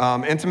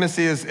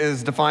 intimacy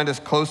is defined as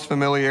close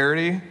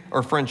familiarity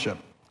or friendship,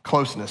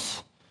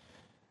 closeness.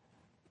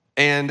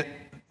 And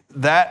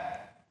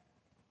that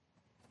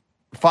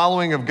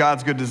following of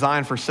God's good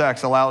design for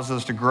sex allows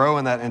us to grow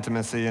in that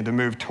intimacy and to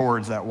move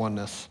towards that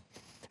oneness.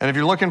 And if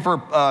you're looking for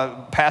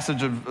a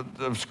passage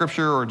of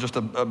Scripture or just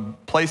a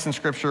place in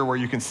Scripture where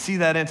you can see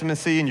that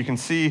intimacy and you can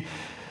see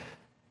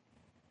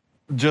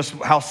just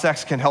how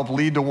sex can help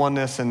lead to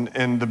oneness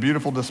and the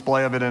beautiful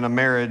display of it in a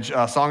marriage,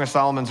 Song of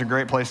Solomon's a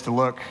great place to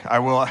look. I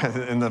will,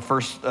 in the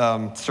first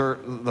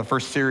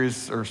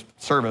series, or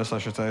service, I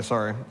should say,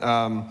 sorry.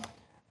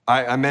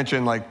 I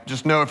mentioned, like,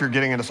 just know if you're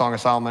getting into Song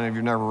of Solomon, if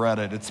you've never read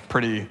it,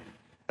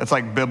 it's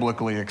like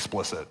biblically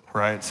explicit,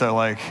 right? So,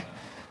 like,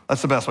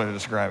 that's the best way to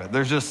describe it.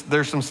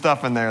 There's some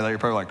stuff in there that you're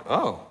probably like,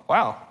 oh,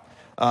 wow.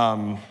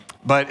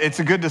 But it's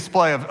a good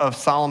display of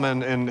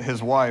Solomon and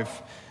his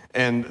wife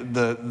and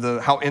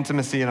how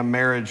intimacy in a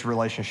marriage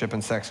relationship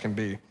and sex can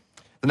be.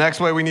 The next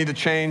way we need to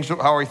change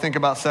how we think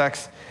about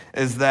sex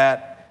is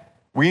that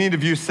we need to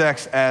view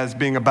sex as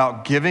being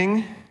about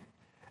giving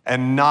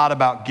and not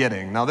about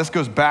getting. Now, this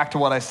goes back to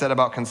what I said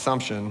about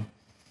consumption,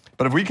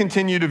 but if we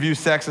continue to view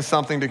sex as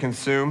something to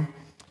consume,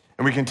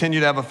 and we continue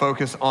to have a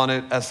focus on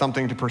it as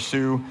something to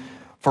pursue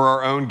for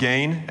our own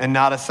gain and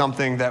not as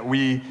something that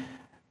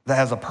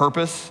has a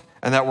purpose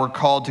and that we're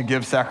called to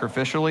give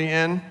sacrificially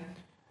in,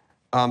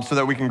 so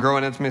that we can grow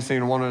in intimacy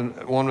and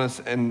oneness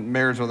and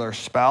marriage with our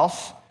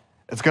spouse,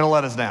 it's gonna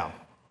let us down.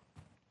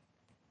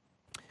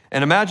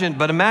 And imagine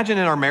in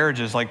our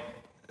marriages, like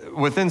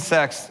within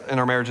sex in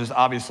our marriages,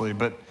 obviously,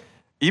 but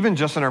even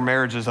just in our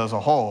marriages as a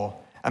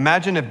whole,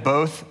 imagine if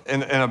both,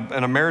 in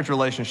a marriage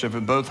relationship,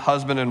 if both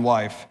husband and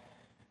wife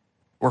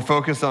were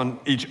focused on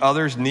each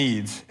other's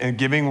needs and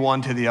giving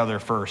one to the other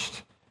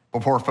first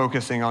before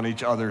focusing on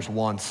each other's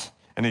wants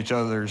and each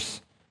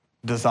other's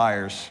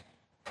desires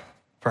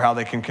for how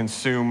they can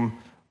consume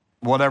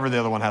whatever the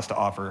other one has to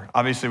offer.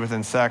 Obviously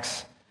within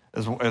sex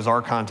is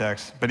our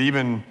context, but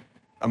even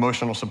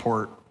emotional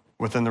support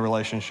within the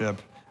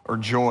relationship or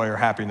joy or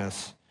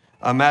happiness.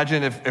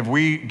 Imagine if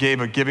we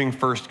gave a giving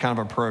first kind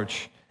of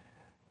approach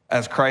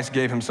as Christ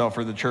gave himself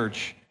for the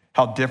church,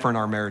 how different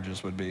our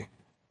marriages would be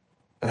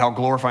and how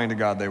glorifying to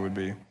God they would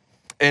be.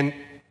 And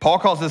Paul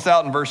calls this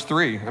out in verse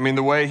 3. I mean,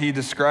 the way he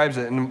describes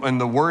it and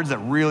the words that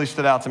really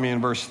stood out to me in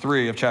verse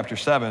 3 of chapter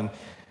 7,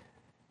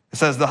 it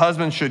says, the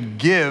husband should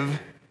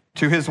give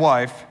to his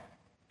wife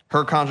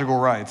her conjugal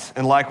rights,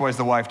 and likewise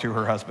the wife to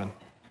her husband.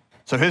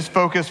 So his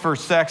focus for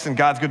sex and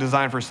God's good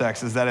design for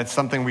sex is that it's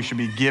something we should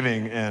be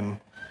giving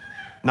in,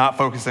 not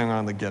focusing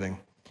on the getting.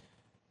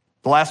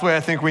 The last way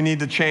I think we need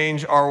to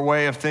change our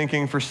way of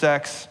thinking for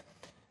sex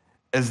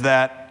is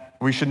that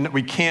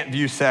we can't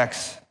view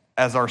sex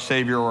as our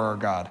Savior or our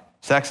God.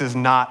 Sex is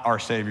not our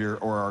Savior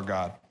or our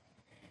God.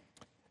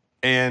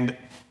 And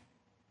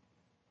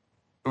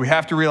we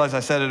have to realize, I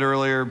said it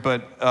earlier,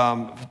 but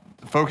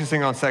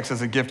focusing on sex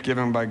as a gift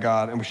given by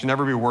God, and we should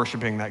never be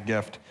worshiping that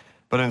gift,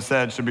 but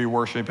instead should be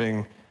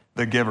worshiping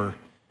the giver,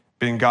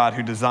 being God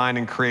who designed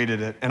and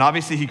created it. And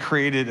obviously he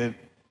created it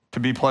to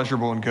be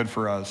pleasurable and good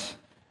for us.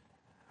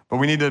 But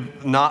we need to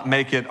not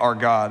make it our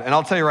God. And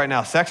I'll tell you right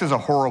now, sex is a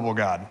horrible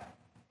God.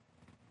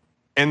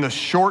 In the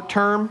short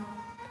term,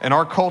 in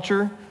our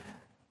culture,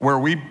 where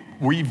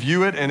we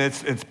view it and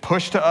it's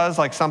pushed to us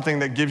like something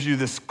that gives you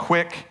this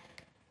quick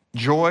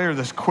joy or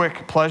this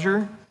quick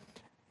pleasure,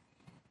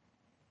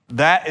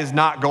 that is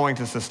not going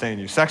to sustain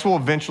you. Sex will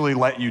eventually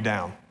let you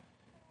down.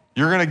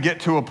 You're gonna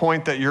get to a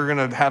point that you're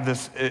gonna have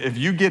this, if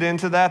you get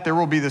into that, there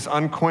will be this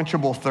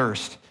unquenchable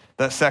thirst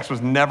that sex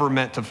was never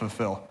meant to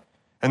fulfill.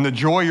 And the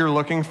joy you're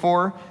looking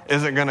for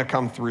isn't gonna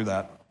come through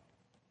that.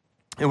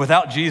 And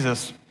without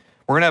Jesus,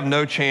 we're gonna have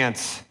no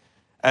chance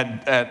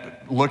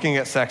at looking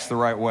at sex the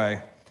right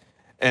way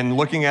and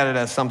looking at it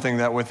as something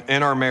that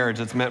within our marriage,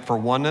 it's meant for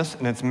oneness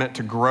and it's meant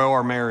to grow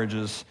our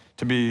marriages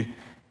to be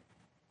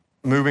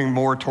moving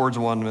more towards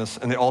oneness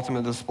and the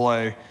ultimate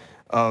display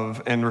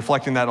of, and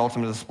reflecting that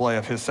ultimate display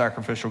of his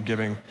sacrificial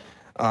giving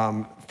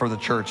for the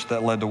church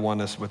that led to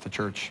oneness with the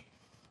church.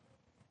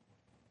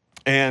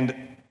 And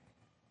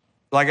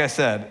like I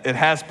said, it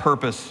has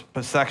purpose,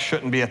 but sex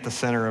shouldn't be at the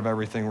center of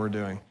everything we're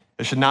doing.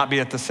 It should not be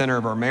at the center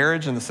of our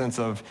marriage in the sense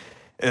of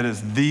it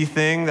is the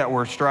thing that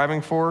we're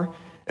striving for.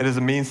 It is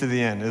a means to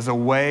the end. It is a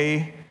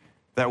way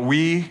that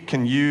we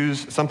can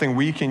use, something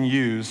we can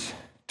use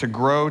to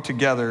grow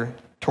together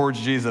towards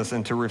Jesus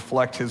and to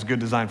reflect his good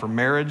design for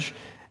marriage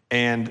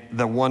and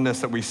the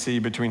oneness that we see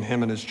between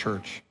him and his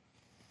church.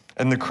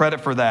 And the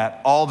credit for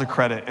that, all the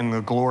credit and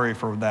the glory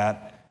for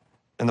that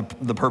and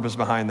the purpose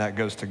behind that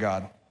goes to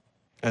God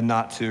and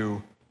not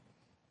to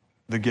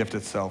the gift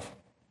itself.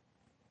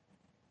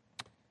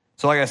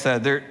 So like I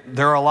said,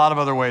 there are a lot of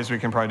other ways we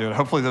can probably do it.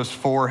 Hopefully those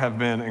 4 have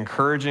been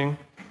encouraging.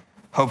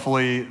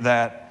 Hopefully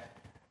that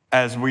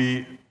as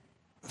we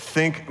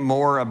think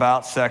more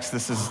about sex,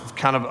 this has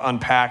kind of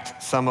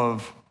unpacked some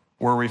of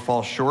where we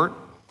fall short.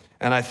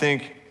 And I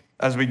think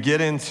as we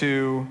get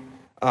into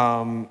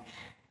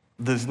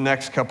this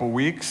next couple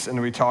weeks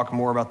and we talk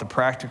more about the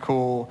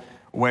practical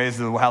ways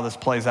of how this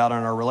plays out in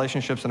our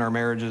relationships and our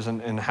marriages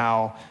and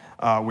how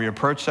we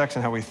approach sex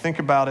and how we think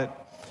about it,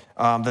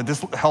 that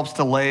this helps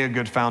to lay a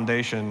good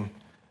foundation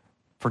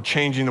for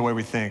changing the way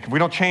we think. If we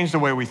don't change the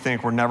way we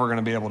think, we're never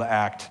gonna be able to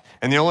act.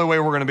 And the only way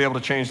we're gonna be able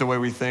to change the way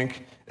we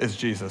think is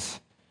Jesus.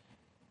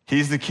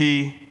 He's the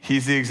key,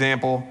 he's the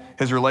example.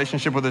 His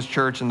relationship with his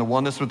church and the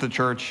oneness with the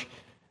church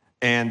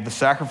and the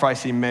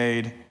sacrifice he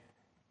made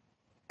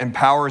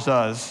empowers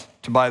us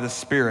to, by the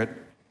Spirit,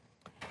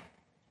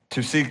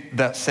 to seek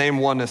that same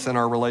oneness in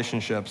our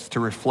relationships, to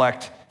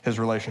reflect his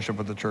relationship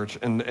with the church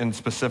and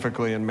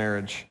specifically in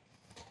marriage.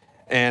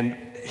 And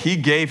he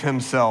gave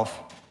himself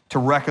to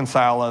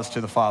reconcile us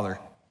to the Father.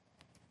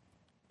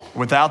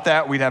 Without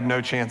that, we'd have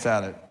no chance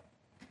at it.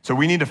 So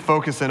we need to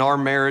focus in our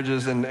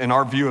marriages and in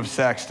our view of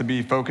sex to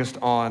be focused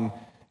on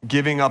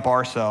giving up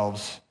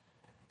ourselves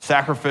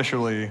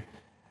sacrificially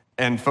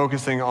and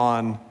focusing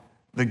on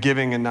the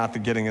giving and not the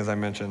getting, as I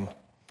mentioned.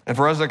 And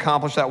for us to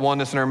accomplish that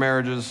oneness in our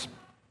marriages,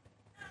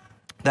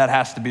 that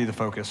has to be the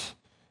focus,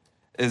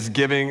 is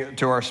giving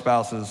to our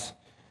spouses.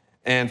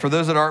 And for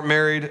those that aren't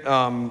married,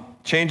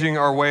 changing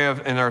our way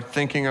of and our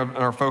thinking of and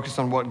our focus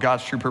on what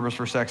God's true purpose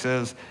for sex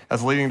is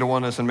as leading to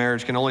oneness in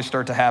marriage can only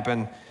start to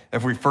happen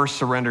if we first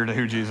surrender to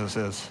who Jesus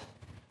is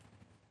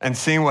and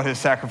seeing what his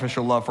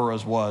sacrificial love for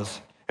us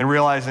was and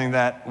realizing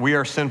that we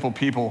are sinful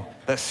people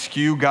that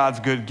skew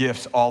God's good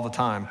gifts all the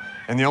time.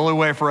 And the only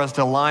way for us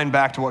to align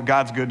back to what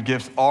God's good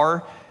gifts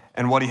are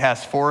and what he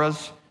has for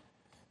us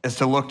is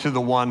to look to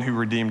the one who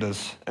redeemed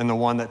us and the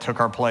one that took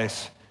our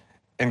place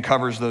and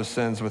covers those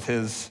sins with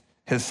his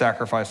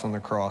sacrifice on the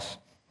cross.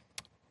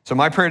 So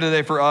my prayer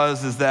today for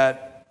us is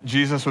that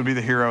Jesus would be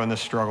the hero in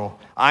this struggle.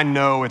 I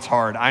know it's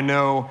hard. I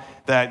know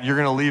that you're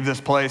going to leave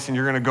this place and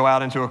you're going to go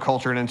out into a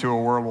culture and into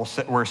a world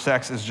where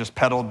sex is just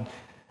peddled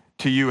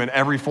to you in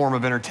every form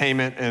of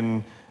entertainment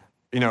and,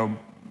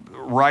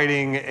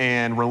 writing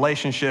and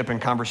relationship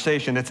and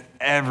conversation. It's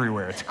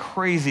everywhere. It's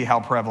crazy how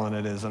prevalent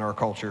it is in our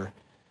culture.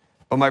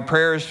 But my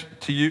prayers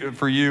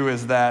for you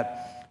is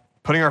that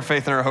putting our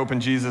faith and our hope in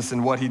Jesus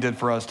and what he did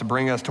for us to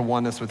bring us to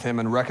oneness with him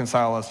and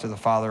reconcile us to the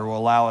Father will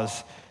allow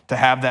us to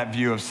have that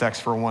view of sex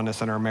for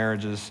oneness in our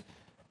marriages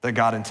that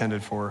God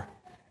intended for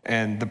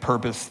and the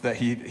purpose that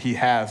he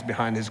has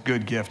behind his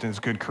good gift and his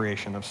good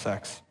creation of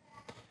sex.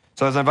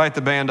 So as I invite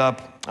the band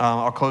up,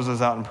 I'll close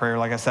this out in prayer.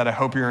 Like I said, I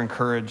hope you're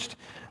encouraged.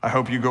 I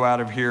hope you go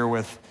out of here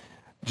with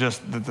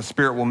just that the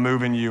Spirit will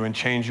move in you and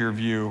change your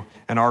view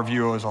and our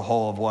view as a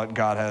whole of what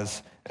God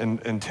has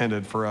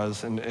intended for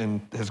us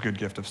and his good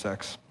gift of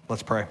sex.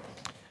 Let's pray.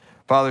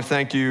 Father,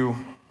 thank you.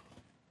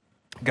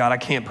 God, I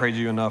can't praise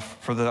you enough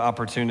for the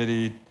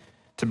opportunity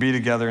to be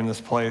together in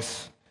this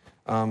place,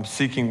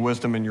 seeking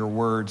wisdom in your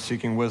word,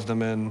 seeking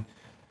wisdom in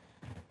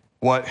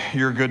what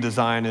your good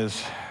design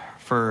is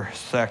for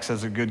sex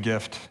as a good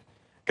gift.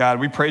 God,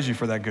 we praise you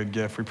for that good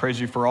gift. We praise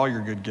you for all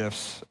your good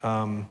gifts.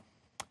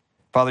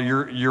 Father,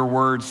 your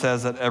word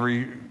says that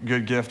every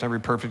good gift, every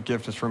perfect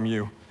gift is from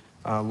you,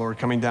 Lord,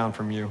 coming down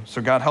from you.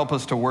 So God, help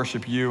us to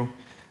worship you,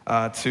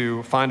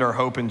 to find our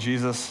hope in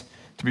Jesus,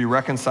 to be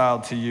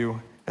reconciled to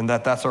you, and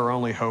that's our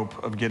only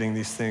hope of getting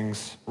these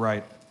things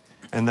right.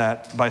 And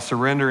that by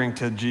surrendering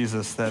to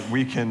Jesus, that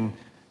we can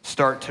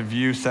start to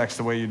view sex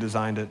the way you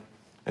designed it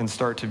and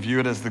start to view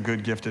it as the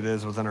good gift it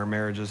is within our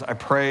marriages. I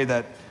pray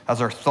that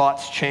as our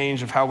thoughts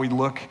change of how we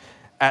look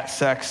at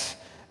sex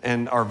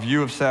and our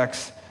view of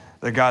sex,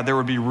 that God, there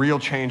would be real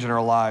change in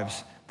our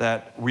lives,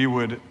 that we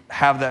would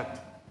have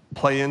that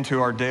play into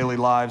our daily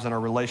lives and our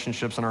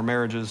relationships and our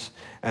marriages,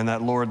 and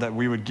that, Lord, that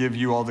we would give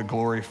you all the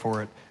glory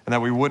for it, and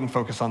that we wouldn't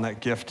focus on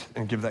that gift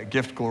and give that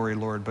gift glory,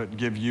 Lord, but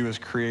give you as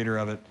creator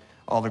of it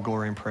all the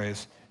glory and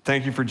praise.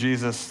 Thank you for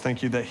Jesus.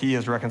 Thank you that he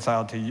has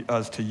reconciled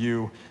us to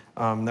you,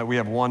 that we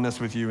have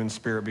oneness with you in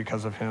spirit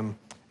because of him.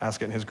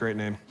 Ask it in his great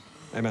name.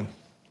 Amen.